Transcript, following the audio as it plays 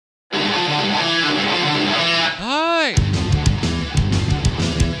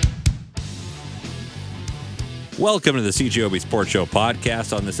Welcome to the CJOB Sports Show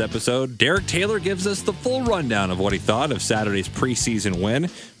podcast. On this episode, Derek Taylor gives us the full rundown of what he thought of Saturday's preseason win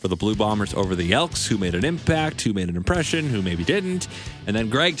for the Blue Bombers over the Elks, who made an impact, who made an impression, who maybe didn't, and then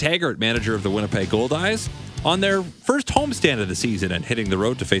Greg Tagert, manager of the Winnipeg Goldeyes, on their first homestand of the season and hitting the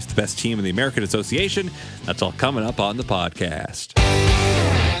road to face the best team in the American Association. That's all coming up on the podcast.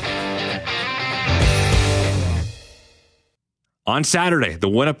 On Saturday, the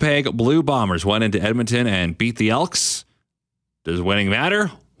Winnipeg Blue Bombers went into Edmonton and beat the Elks. Does winning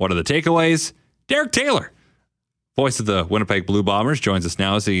matter? What are the takeaways? Derek Taylor, voice of the Winnipeg Blue Bombers, joins us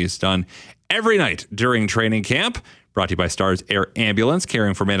now as he's done every night during training camp. Brought to you by Stars Air Ambulance,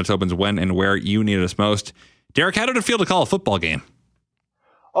 caring for Manitobans when and where you need us most. Derek, how did it feel to call a football game?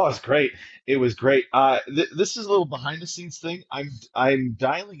 Oh, it's great. It was great. This is a little behind the scenes thing. I'm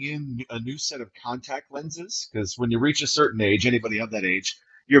dialing in a new set of contact lenses because when you reach a certain age, anybody of that age,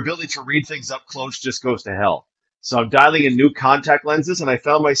 your ability to read things up close just goes to hell. So I'm dialing in new contact lenses, and I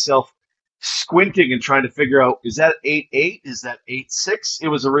found myself squinting and trying to figure out, is that 8.8? Is that 8.6? It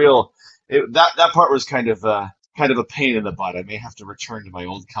was that part was kind of a pain in the butt. I may have to return to my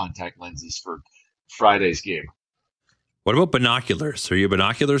old contact lenses for Friday's game. What about binoculars? Are you a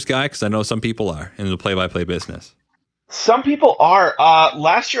binoculars guy? Because I know some people are in the play-by-play business. Some people are.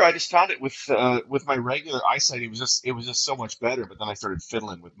 Last year, I just found it with my regular eyesight. It was just so much better. But then I started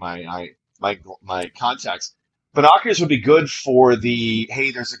fiddling with my contacts. Binoculars would be good for the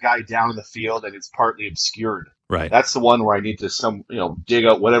there's a guy down in the field and it's partly obscured. Right. That's the one where I need to dig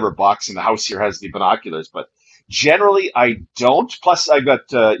out whatever box in the house here has the binoculars. But generally, I don't. Plus, I got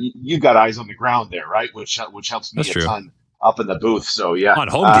you've got eyes on the ground there, right? Which helps me a ton up in the booth. So yeah, on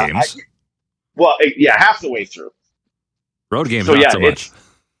home games. Half the way through. Road games, so, not so much.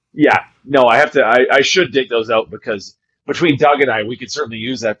 No, I have to. I should dig those out because between Doug and I, we could certainly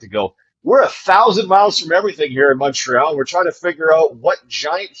use that to go. We're 1,000 miles from everything here in Montreal. We're trying to figure out what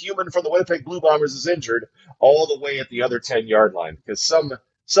giant human from the Winnipeg Blue Bombers is injured all the way at the other 10-yard line because some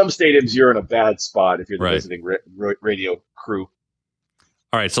stadiums you're in a bad spot if you're the visiting radio crew.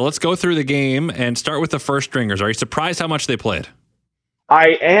 All right, so let's go through the game and start with the first stringers. Are you surprised how much they played?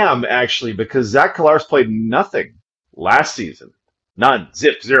 I am, actually, because Zach Collaros played nothing last season. None.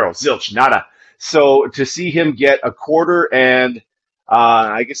 Zip, zero, zilch, nada. So to see him get a quarter and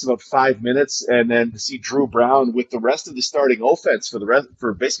I guess about 5 minutes, and then to see Drew Brown with the rest of the starting offense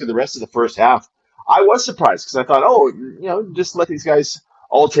for basically the rest of the first half, I was surprised because I thought, just let these guys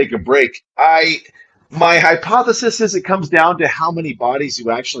all take a break. My hypothesis is it comes down to how many bodies you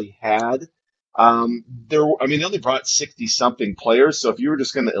actually had. They only brought 60-something players, so if you were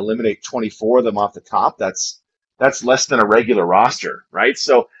just going to eliminate 24 of them off the top, that's less than a regular roster, right?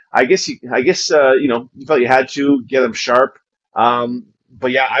 So I guess you felt you had to get them sharp.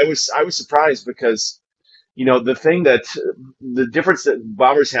 But yeah, I was surprised because the difference that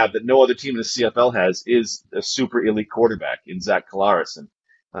Bombers have that no other team in the CFL has is a super elite quarterback in Zach Collaros. And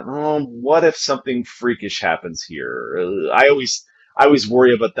what if something freakish happens here? I always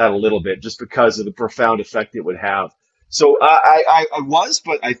worry about that a little bit just because of the profound effect it would have. So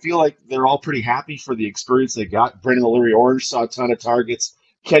but I feel like they're all pretty happy for the experience they got. Brendan O'Leary-Orange saw a ton of targets.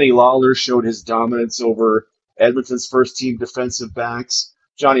 Kenny Lawler showed his dominance over Edmonton's first-team defensive backs.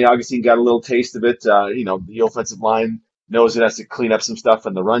 Johnny Augustine got a little taste of it. The offensive line knows it has to clean up some stuff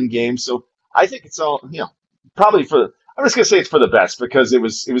in the run game. So I think it's all, probably I'm just going to say it's for the best because it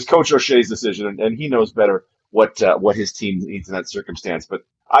was Coach O'Shea's decision, and he knows better what his team needs in that circumstance. But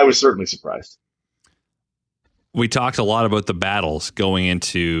I was certainly surprised. We talked a lot about the battles going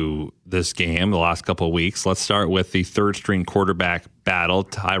into this game the last couple of weeks. Let's start with the third-string quarterback battle.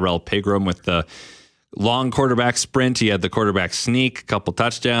 Tyrell Pigram with the long quarterback sprint. He had the quarterback sneak, a couple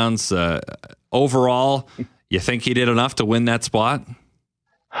touchdowns. Overall, you think he did enough to win that spot?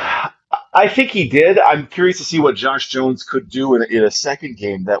 I think he did. I'm curious to see what Josh Jones could do in a second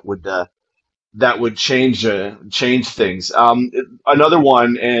game that would change things. Another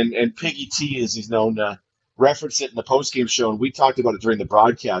one, and Piggy T, as he's known, referenced it in the postgame show, and we talked about it during the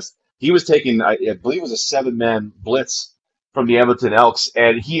broadcast. He was taking, I believe it was a 7-man blitz from the Edmonton Elks,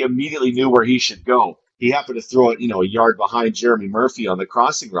 and he immediately knew where he should go. He happened to throw it, a yard behind Jeremy Murphy on the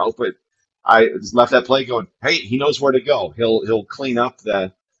crossing route, but I just left that play going, hey, he knows where to go. He'll clean up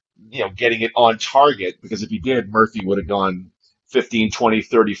the, getting it on target, because if he did, Murphy would have gone 15, 20,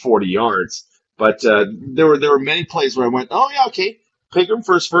 30, 40 yards. But there were many plays where I went, oh, yeah, okay. Pigram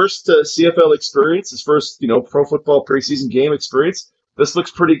for his first CFL experience, his first, pro football preseason game experience. This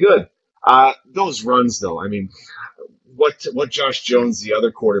looks pretty good. Those runs, though, what Josh Jones, the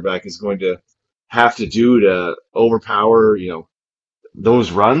other quarterback, is going to have to do to overpower,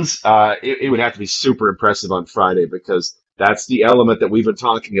 those runs, it would have to be super impressive on Friday because that's the element that we've been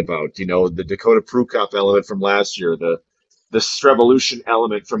talking about. You know, the Dakota Prukop element from last year, the Strevolution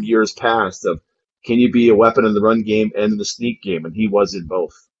element from years past of can you be a weapon in the run game and in the sneak game, and he was in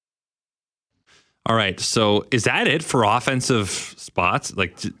both. All right. So is that it for offensive spots?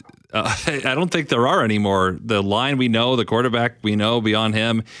 Like, I don't think there are anymore. The line we know, the quarterback we know beyond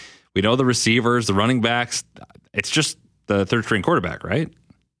him, we know the receivers, the running backs. It's just the third string quarterback, right?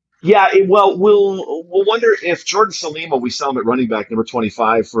 Yeah, we'll wonder if Jordan Salima, we saw him at running back number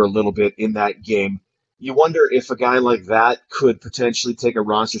 25 for a little bit in that game. You wonder if a guy like that could potentially take a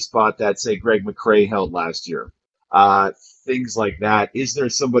roster spot that, say, Greg McCrae held last year. Uh, Things like that. Is there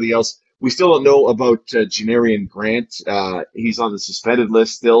somebody else? We still don't know about Janarian Grant. He's on the suspended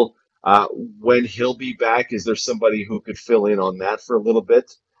list still. When he'll be back, is there somebody who could fill in on that for a little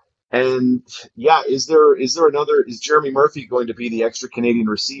bit? And yeah, is Jeremy Murphy going to be the extra Canadian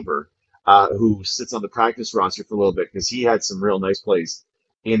receiver who sits on the practice roster for a little bit because he had some real nice plays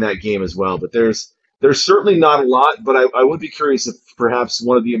in that game as well. But there's certainly not a lot, but I would be curious if perhaps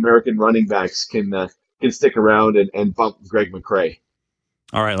one of the American running backs can stick around and bump Greg McCrae.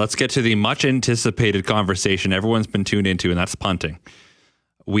 All right, let's get to the much anticipated conversation everyone's been tuned into, and that's punting.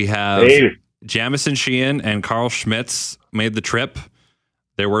 We have Jamison Sheehan and Carl Schmitz made the trip.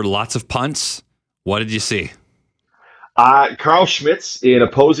 There were lots of punts. What did you see? Carl Schmitz in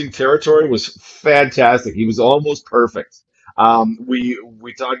opposing territory was fantastic. He was almost perfect.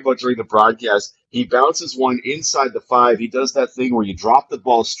 We talked about during the broadcast. He bounces one inside the 5. He does that thing where you drop the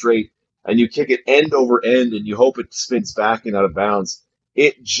ball straight and you kick it end over end and you hope it spins back and out of bounds.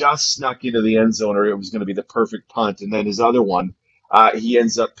 It just snuck into the end zone, or it was going to be the perfect punt. And then his other one, he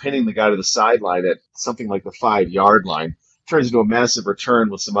ends up pinning the guy to the sideline at something like the 5-yard line. Turns into a massive return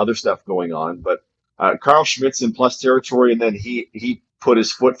with some other stuff going on. But Carl Schmitz in plus territory, and then he put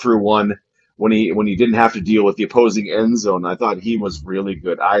his foot through one when he didn't have to deal with the opposing end zone. I thought he was really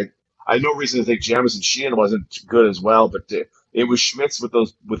good. I had no reason to think Jamison Sheehan wasn't good as well, but it was Schmitz with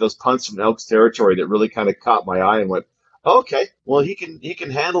those punts from Elks territory that really kind of caught my eye and went, okay, well he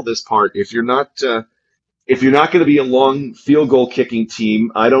can handle this part. If you're not going to be a long field goal kicking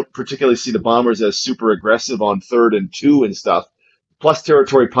team, I don't particularly see the Bombers as super aggressive on 3rd and 2 and stuff. Plus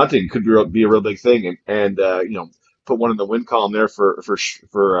territory punting could be a real big thing, and put one in the win column there for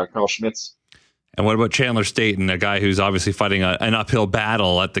Carl Schmitz. And what about Chandler Staten, a guy who's obviously fighting an uphill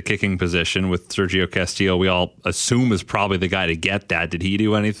battle at the kicking position with Sergio Castillo? We all assume is probably the guy to get that. Did he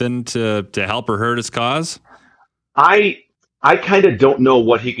do anything to help or hurt his cause? I kind of don't know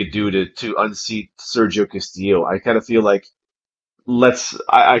what he could do to unseat Sergio Castillo. I kind of feel like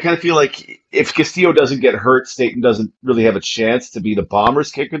if Castillo doesn't get hurt, Staten doesn't really have a chance to be the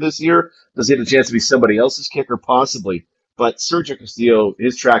Bombers' kicker this year. Does he have a chance to be somebody else's kicker? Possibly. But Sergio Castillo,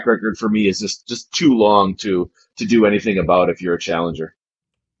 his track record for me is just too long to do anything about if you're a challenger.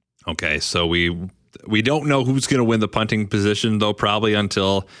 Okay, so we don't know who's going to win the punting position, though, probably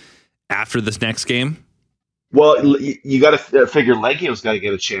until after this next game. Well, you got to figure Leggio's got to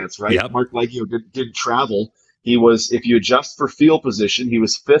get a chance, right? Yep. Mark Leggio didn't travel. He was, if you adjust for field position, he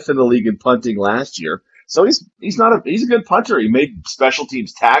was 5th in the league in punting last year. So he's a good punter. He made special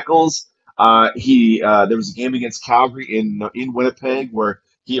teams tackles. There was a game against Calgary in Winnipeg where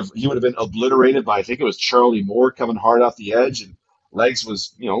he would have been obliterated by, I think it was Charlie Moore coming hard off the edge, and Legs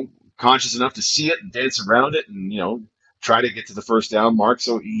was conscious enough to see it and dance around it and try to get to the first down mark.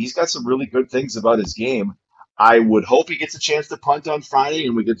 So he's got some really good things about his game. I would hope he gets a chance to punt on Friday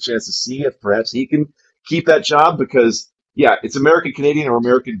and we get a chance to see if perhaps he can keep that job because, yeah, it's American Canadian or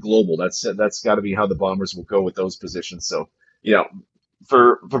American Global. That's got to be how the Bombers will go with those positions. So,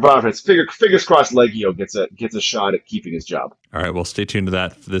 for Bombers, fingers crossed Leggio gets a shot at keeping his job. All right, well, stay tuned to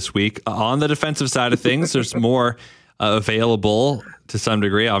that this week. On the defensive side of things, there's more available to some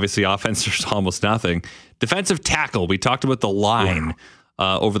degree. Obviously, offense, there's almost nothing. Defensive tackle, we talked about the line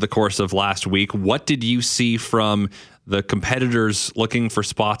over the course of last week. What did you see from the competitors looking for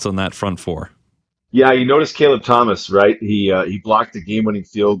spots on that front 4? Yeah, you noticed Caleb Thomas, right? He blocked the game-winning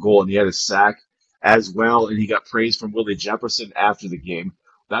field goal, and he had a sack as well, and he got praise from Willie Jefferson after the game.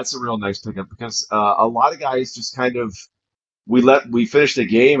 That's a real nice pickup because a lot of guys just kind of we finished the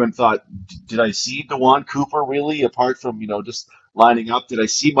game and thought, did I see DeJuan Cooper really? Apart from just lining up, did I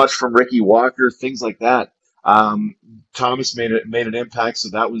see much from Ricky Walker? Things like that. Thomas made an impact, so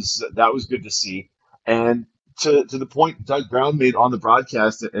that was good to see. And to the point Doug Brown made on the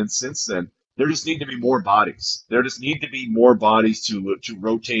broadcast, and since then, there just need to be more bodies. There just need to be more bodies to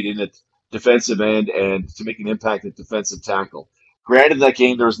rotate in at defensive end and to make an impact at defensive tackle. Granted, that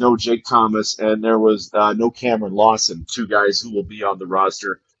game there was no Jake Thomas and there was no Cameron Lawson, two guys who will be on the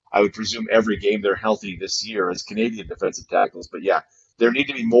roster. I would presume every game they're healthy this year as Canadian defensive tackles. But yeah, there need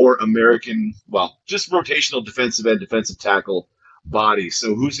to be more American, well, just rotational defensive end, defensive tackle bodies.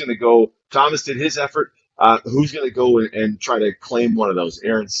 So who's going to go? Thomas did his effort. Who's going to go and try to claim one of those?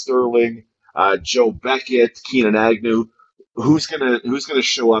 Aaron Sterling, Joe Beckett, Keenan Agnew. Who's gonna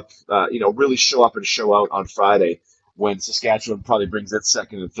show up? Really show up and show out on Friday when Saskatchewan probably brings that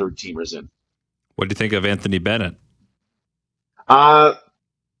second and third teamers in. What do you think of Anthony Bennett?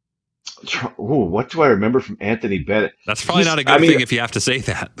 What do I remember from Anthony Bennett? That's probably not a good thing if you have to say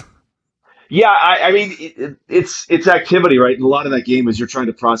that. Yeah, I mean, it's activity, right? And a lot of that game is you're trying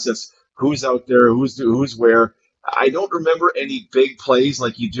to process who's out there, who's where. I don't remember any big plays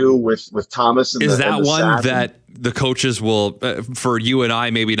like you do with Thomas. Is that one that the coaches will, for you and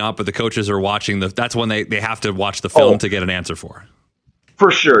I, maybe not, but the coaches are watching that's one they have to watch the film to get an answer for. For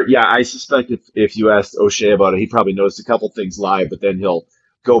sure. Yeah, I suspect if you asked O'Shea about it, he probably noticed a couple things live, but then he'll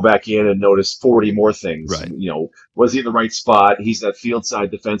go back in and notice 40 more things. Right. Was he in the right spot? He's that field side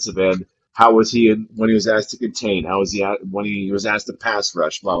defensive end. How was he when he was asked to contain? How was he when he was asked to pass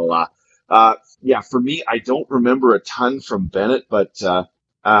rush? Blah, blah, blah. For me, I don't remember a ton from Bennett, but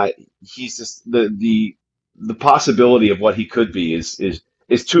he's just the possibility of what he could be is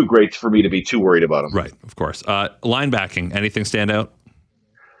too great for me to be too worried about him. Right, of course. Linebacking, anything stand out?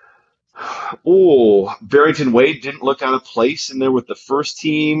 Oh, Barrington Wade didn't look out of place in there with the first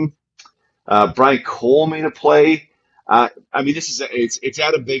team. Brian Cole made a play. This is it's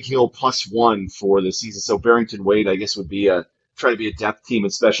at a Big Hill +1 for the season. So Barrington Wade, I guess, would be try to be a depth team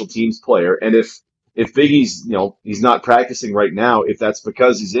and special teams player. And if Biggie's, he's not practicing right now, if that's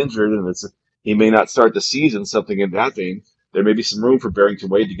because he's injured and he may not start the season, something in that vein, there may be some room for Barrington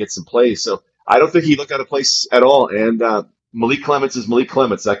Wade to get some plays. So I don't think he looked out of place at all. And Malik Clements is Malik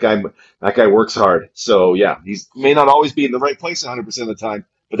Clements. That guy works hard. So yeah, he may not always be in the right place 100% of the time,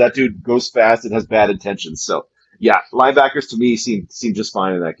 but that dude goes fast and has bad intentions. So yeah, linebackers to me seem just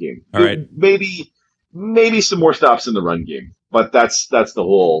fine in that game. All right. Maybe some more stops in the run game, but that's the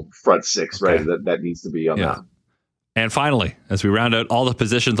whole front six, right? That needs to be on that. And finally, as we round out all the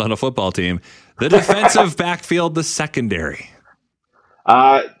positions on a football team, the defensive backfield, the secondary.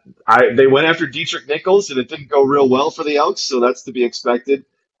 They went after Dietrich Nichols, and it didn't go real well for the Elks, so that's to be expected.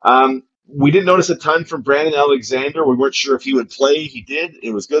 We didn't notice a ton from Brandon Alexander. We weren't sure if he would play. He did.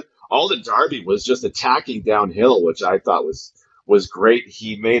 It was good. Alden Darby was just attacking downhill, which I thought was great.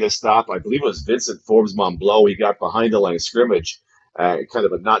 He made a stop. I believe it was Vincent Forbes-Montbleau. He got behind the line of scrimmage, kind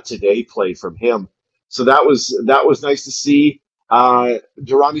of a not today play from him. So that was nice to see.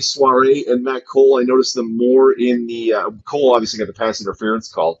 Durami Soiree and Matt Cole, I noticed them more in the Cole obviously got the pass interference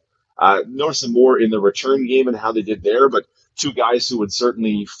call. Noticed them more in the return game and how they did there, but two guys who would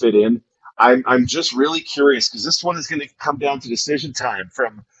certainly fit in. I'm just really curious because this one is going to come down to decision time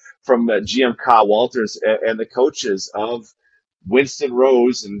from GM Kyle Walters and the coaches of Winston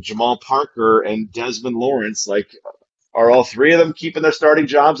Rose and Jamal Parker and Desmond Lawrence. Like, are all three of them keeping their starting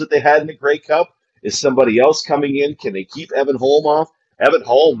jobs that they had in the Grey Cup? Is somebody else coming in? Can they keep Evan Holm off? Evan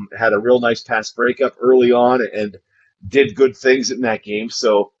Holm had a real nice pass breakup early on and did good things in that game.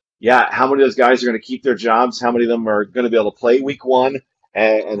 So, yeah, how many of those guys are going to keep their jobs? How many of them are going to be able to play week one?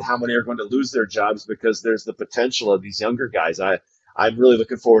 And how many are going to lose their jobs because there's the potential of these younger guys? I'm really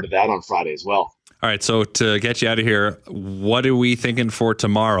looking forward to that on Friday as well. All right, so to get you out of here, what are we thinking for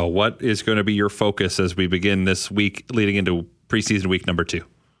tomorrow? What is going to be your focus as we begin this week leading into preseason week number 2?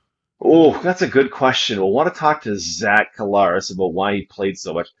 Oh, that's a good question. We'll want to talk to Zach Kalaris about why he played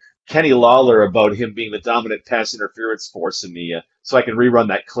so much. Kenny Lawler about him being the dominant pass interference force in the so I can rerun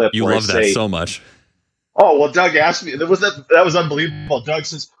that clip. You love that so much. Oh, well, Doug asked me. That was unbelievable. Doug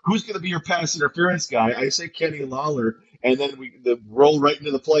says, who's going to be your pass interference guy? I say Kenny Lawler, and then we roll right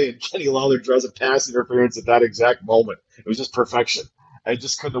into the play, and Kenny Lawler draws a pass interference at that exact moment. It was just perfection. It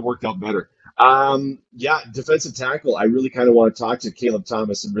just couldn't have worked out better. Defensive tackle. I really kind of want to talk to Caleb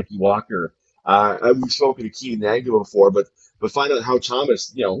Thomas and Ricky Walker. We've spoken to Keenan Agnew before, but find out how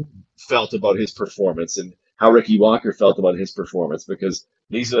Thomas, felt about his performance and how Ricky Walker felt about his performance, because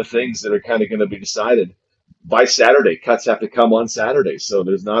these are the things that are kind of going to be decided by Saturday. Cuts have to come on Saturday, so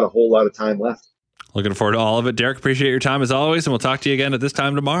there's not a whole lot of time left. Looking forward to all of it. Derek, appreciate your time as always, and we'll talk to you again at this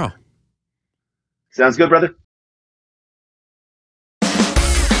time tomorrow. Sounds good, brother.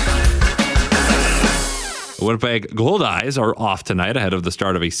 Winnipeg Goldeyes are off tonight ahead of the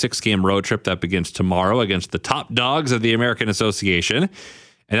start of a 6-game road trip that begins tomorrow against the top dogs of the American Association,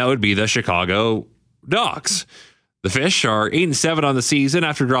 and that would be the Chicago Dogs. The Fish are 8-7 on the season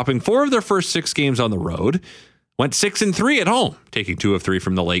after dropping 4 of their first 6 games on the road. went 6-3 at home, taking 2 of 3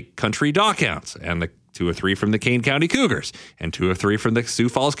 from the Lake Country Dockhounds and the 2 of 3 from the Kane County Cougars and 2 of 3 from the Sioux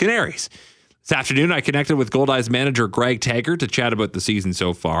Falls Canaries. This afternoon, I connected with Goldeyes Manager Greg Tagert to chat about the season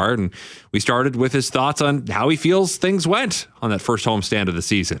so far, and we started with his thoughts on how he feels things went on that first homestand of the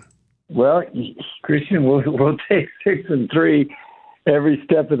season. Well, Christian, we'll take 6-3 every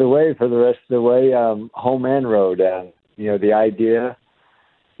step of the way for the rest of the way, home and road. The idea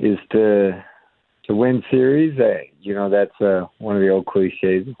is to win series. That's one of the old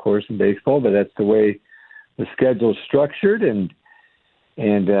cliches, of course, in baseball, but that's the way the schedule's structured, and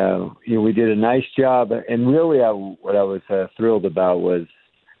we did a nice job. And really, what I was thrilled about was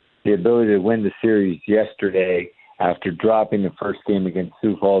the ability to win the series yesterday after dropping the first game against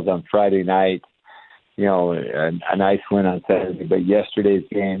Sioux Falls on Friday night. A nice win on Saturday, but yesterday's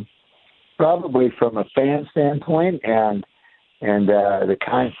game, probably from a fan standpoint and the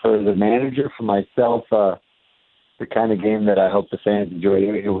kind for the manager, for myself, the kind of game that I hope the fans enjoy.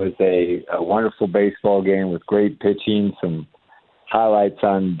 It was a wonderful baseball game with great pitching, some highlights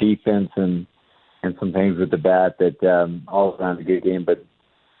on defense and some things with the bat that all around a good game, but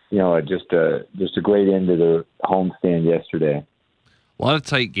just a great end to the homestand yesterday. A lot of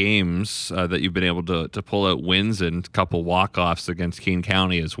tight games that you've been able to pull out wins and a couple walk-offs against Kane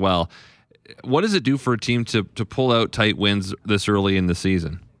County as well. What does it do for a team to pull out tight wins this early in the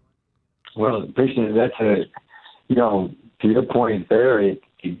season? Well, Christian, that's to your point there, it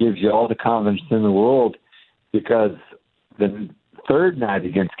gives you all the confidence in the world, because the third night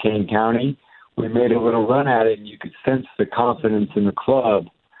against Kane County, we made a little run at it, and you could sense the confidence in the club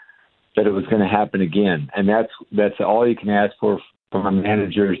that it was going to happen again. And that's all you can ask for from a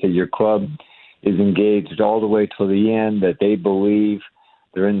manager, is that your club is engaged all the way till the end, that they believe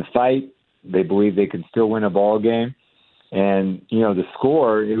they're in the fight, they believe they can still win a ball game. And, the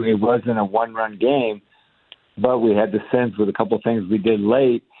score, it wasn't a one-run game, but we had the sense with a couple of things we did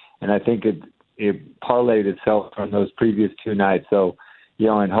late, and I think it parlayed itself from those previous 2 nights. So,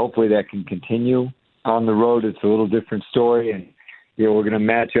 and hopefully that can continue on the road. It's a little different story, and, we're going to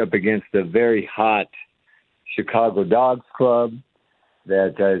match up against a very hot Chicago Dogs club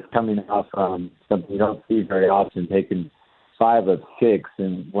that is coming off something you don't see very often, taking 5 of 6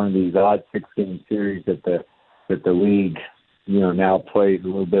 in one of these odd 6-game series that the league, now plays a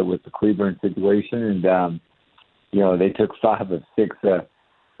little bit with the Cleburne situation. And, they took 5 of 6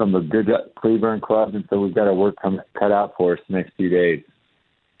 from a good Cleburne club, and so we've got our work cut out for us the next few days.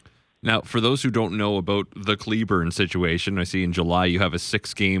 Now, for those who don't know about the Cleburne situation, I see in July you have a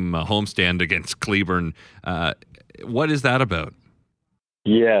 6-game homestand against Cleburne. What is that about?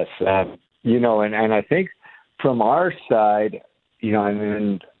 Yes, and I think from our side,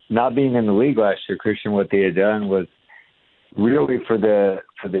 and not being in the league last year, Christian, what they had done was really for the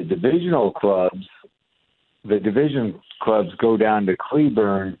divisional clubs, the division clubs go down to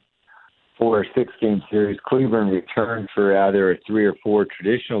Cleburne for a 6-game series. Cleburne returned for either a 3 or 4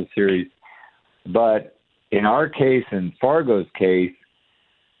 traditional series. But in our case, in Fargo's case,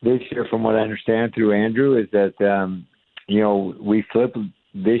 this year, from what I understand through Andrew, is that, we flip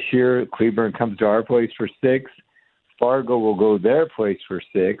this year. Cleburne comes to our place for 6. Fargo will go their place for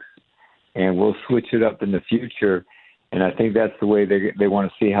 6, and we'll switch it up in the future. And I think that's the way they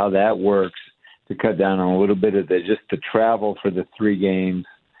want to see how that works, to cut down on a little bit of the travel for the 3 games,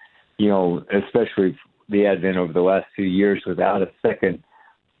 especially the advent over the last few years without a second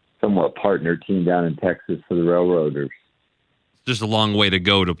somewhat partner team down in Texas for the Railroaders. It's just a long way to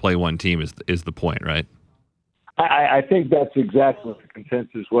go to play one team is the point, right? I think that's exactly what the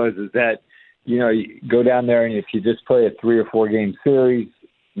consensus was, is that, you go down there, and if you just play a 3 or 4 game series,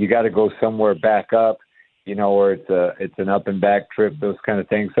 you got to go somewhere back up, or it's an up and back trip, those kind of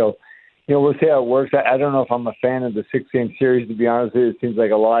things. So, we'll see how it works. I don't know if I'm a fan of the 6-game series, to be honest with you. It seems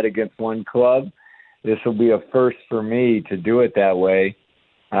like a lot against one club. This will be a first for me to do it that way.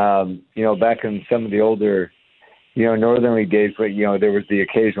 Back in some of the older, Northern League days, but, there was the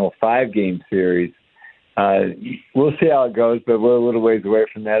occasional 5-game series. We'll see how it goes, but we're a little ways away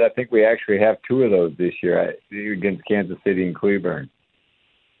from that. I think we actually have 2 of those this year against Kansas City and Cleburne.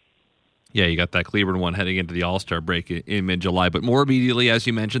 Yeah, you got that Cleburne one heading into the All-Star break in mid-July. But more immediately, as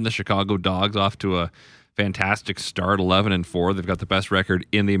you mentioned, the Chicago Dogs off to a fantastic start, 11-4. They've got the best record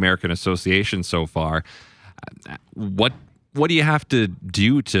in the American Association so far. What do you have to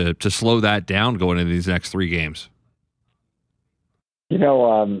do to slow that down going into these next 3 games?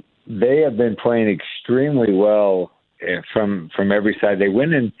 They have been playing extremely well from every side. They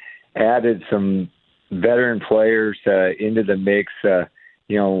went and added some veteran players into the mix.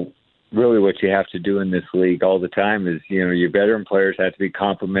 Really what you have to do in this league all the time is, your veteran players have to be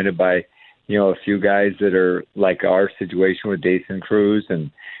complemented by a few guys that are like our situation with Dason Cruz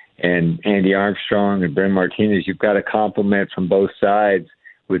and Andy Armstrong and Bryn Martinez. You've got a compliment from both sides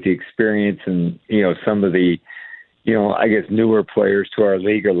with the experience and, some of the, I guess newer players to our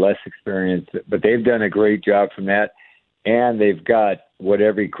league are less experienced, but they've done a great job from that. And they've got what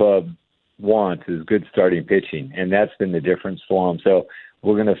every club wants is good starting pitching. And that's been the difference for them. So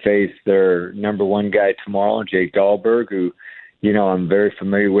we're going to face their number one guy tomorrow, Jake Dahlberg, who, I'm very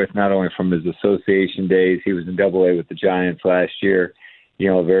familiar with, not only from his association days. He was in Double-A with the Giants last year.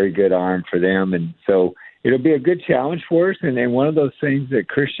 A very good arm for them. And so it'll be a good challenge for us. And then one of those things that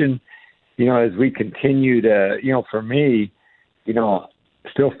Christian, as we continue to, for me,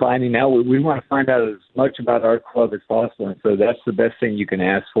 still finding out, we want to find out as much about our club as possible. And so that's the best thing you can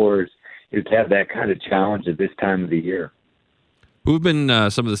ask for is to have that kind of challenge at this time of the year. Who have been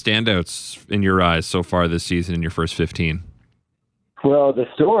some of the standouts in your eyes so far this season in your first 15? Well, the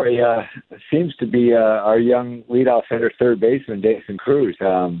story seems to be our young leadoff hitter, third baseman, Dason Cruz.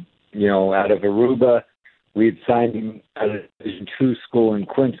 Out of Aruba, we'd signed him at a Division II school in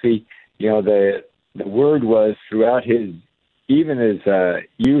Quincy. The word was throughout his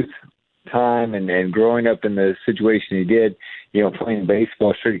youth time and growing up in the situation he did, playing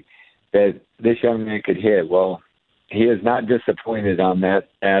baseball, that this young man could hit. Well, he has not disappointed on that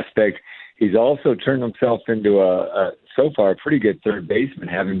aspect. He's also turned himself into so far a pretty good third baseman,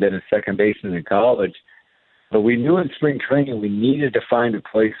 having been a second baseman in college. But we knew in spring training we needed to find a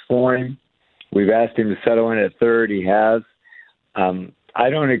place for him. We've asked him to settle in at third. He has. I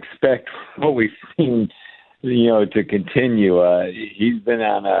don't expect what we've seen, to continue. He's been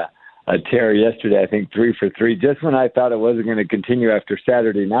on a tear yesterday, I think 3 for 3. Just when I thought it wasn't going to continue after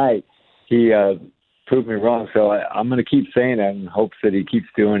Saturday night, he proved me wrong. So I'm going to keep saying that in hopes that he keeps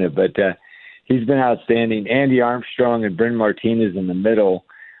doing it. But he's been outstanding. Andy Armstrong and Bryn Martinez in the middle.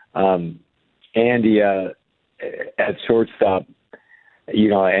 Andy at shortstop,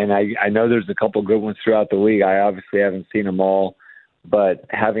 and I know there's a couple good ones throughout the league. I obviously haven't seen them all, but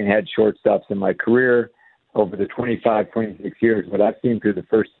having had shortstops in my career over the 25, 26 years, what I've seen through the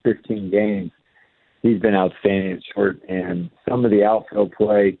first 15 games, he's been outstanding at short. And some of the outfield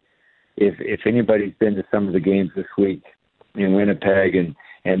play, if anybody's been to some of the games this week in Winnipeg and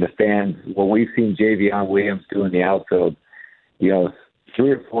the fans, what we've seen Javion Williams do in the outfield, 3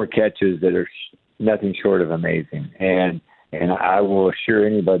 or 4 catches that are nothing short of amazing. And I will assure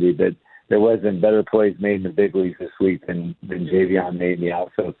anybody that there wasn't better plays made in the big leagues this week than Javion made in the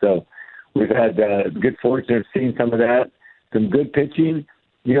outfield. So we've had good fortune of seeing some of that, some good pitching,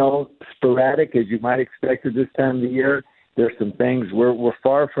 sporadic as you might expect at this time of the year. There's some things we're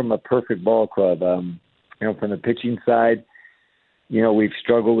far from a perfect ball club. From the pitching side, we've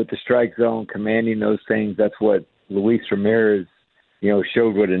struggled with the strike zone, commanding those things. That's what Luis Ramirez,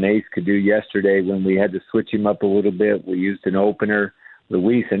 showed what an ace could do yesterday when we had to switch him up a little bit. We used an opener.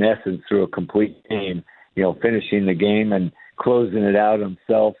 Luis, in essence, threw a complete game, finishing the game and closing it out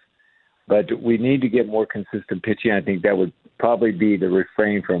himself. But we need to get more consistent pitching. I think that would probably be the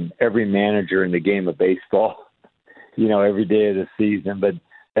refrain from every manager in the game of baseball, every day of the season. But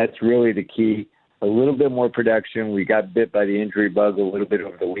that's really the key. A little bit more production. We got bit by the injury bug a little bit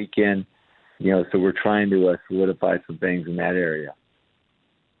over the weekend, so we're trying to solidify some things in that area.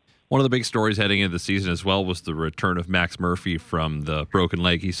 One of the big stories heading into the season as well was the return of Max Murphy from the broken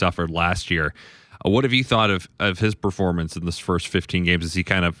leg he suffered last year. What have you thought of his performance in this first 15 games as he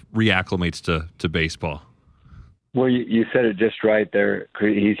kind of reacclimates to baseball? Well, you said it just right there.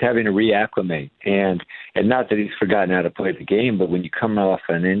 He's having to reacclimate. And not that he's forgotten how to play the game, but when you come off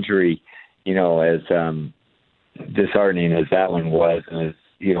an injury, as disheartening as that one was and as,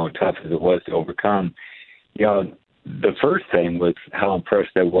 tough as it was to overcome, the first thing was how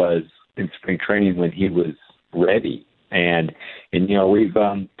impressed I was in spring training when he was ready. And we've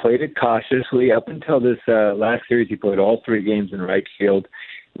played it cautiously up until this last series. He played all 3 games in right field.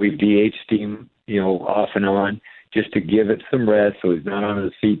 We've DH'd him, off and on just to give it some rest so he's not on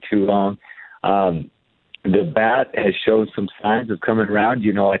his feet too long. The bat has shown some signs of coming around.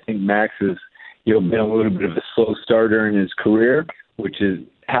 I think Max has, been a little bit of a slow starter in his career, which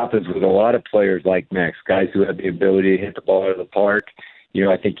happens with a lot of players like Max, guys who have the ability to hit the ball out of the park.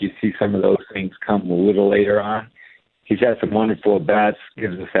 I think you see some of those things come a little later on. He's had some wonderful at-bats,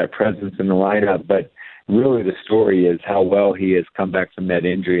 gives us that presence in the lineup, but really the story is how well he has come back from that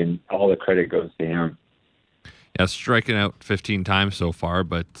injury, and all the credit goes to him. Yeah, striking out 15 times so far,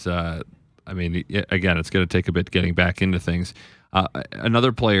 but again, it's going to take a bit getting back into things.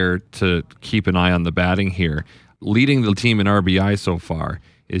 Another player to keep an eye on the batting here, leading the team in RBI so far,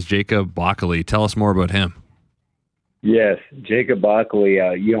 is Jacob Bockley. Tell us more about him. Yes, Jacob Buckley,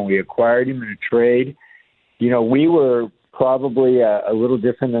 we acquired him in a trade. We were probably a little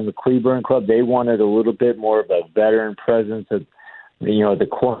different than the Cleburne Club. They wanted a little bit more of a veteran presence. The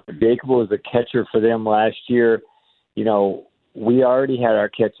corner. Jacob was a catcher for them last year. We already had our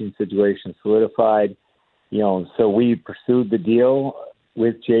catching situation solidified. So we pursued the deal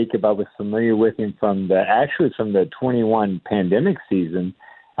with Jacob. I was familiar with him from the 21 pandemic season.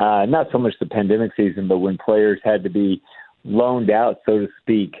 Not so much the pandemic season, but when players had to be loaned out, so to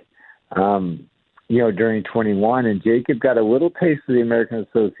speak, during 21. And Jacob got a little taste of the American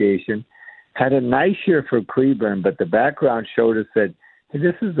Association, had a nice year for Cleburne, but the background showed us that hey,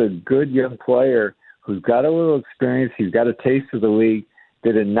 this is a good young player who's got a little experience. He's got a taste of the league,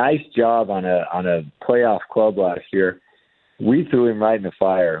 did a nice job on a playoff club last year. We threw him right in the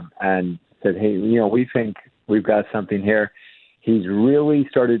fire and said, hey, we think we've got something here. He's really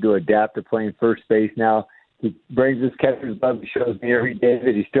started to adapt to playing first base now. He brings his catcher's glove. He shows me every day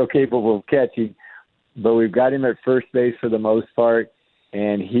that he's still capable of catching, but we've got him at first base for the most part,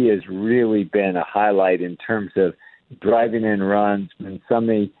 and he has really been a highlight in terms of driving in runs, and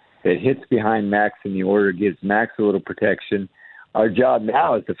somebody that hits behind Max in the order, gives Max a little protection. Our job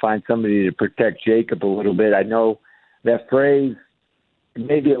now is to find somebody to protect Jacob a little bit. I know that phrase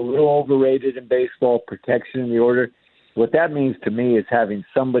may be a little overrated in baseball, protection in the order. What that means to me is having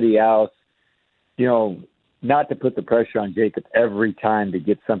somebody else, not to put the pressure on Jacob every time to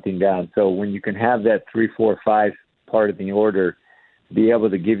get something down. So when you can have that 3, 4, 5 part of the order be able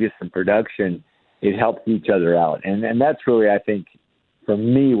to give you some production, it helps each other out. And that's really, I think, for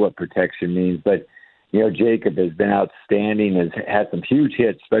me, what protection means. But, Jacob has been outstanding, has had some huge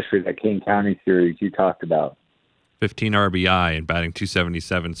hits, especially that King County series you talked about. 15 RBI and batting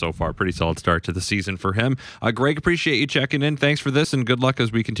 .277 so far. Pretty solid start to the season for him. Greg, appreciate you checking in. Thanks for this, and good luck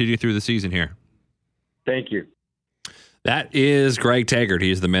as we continue through the season here. Thank you. That is Greg Tagert.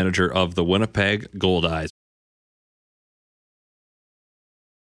 He is the manager of the Winnipeg Goldeyes.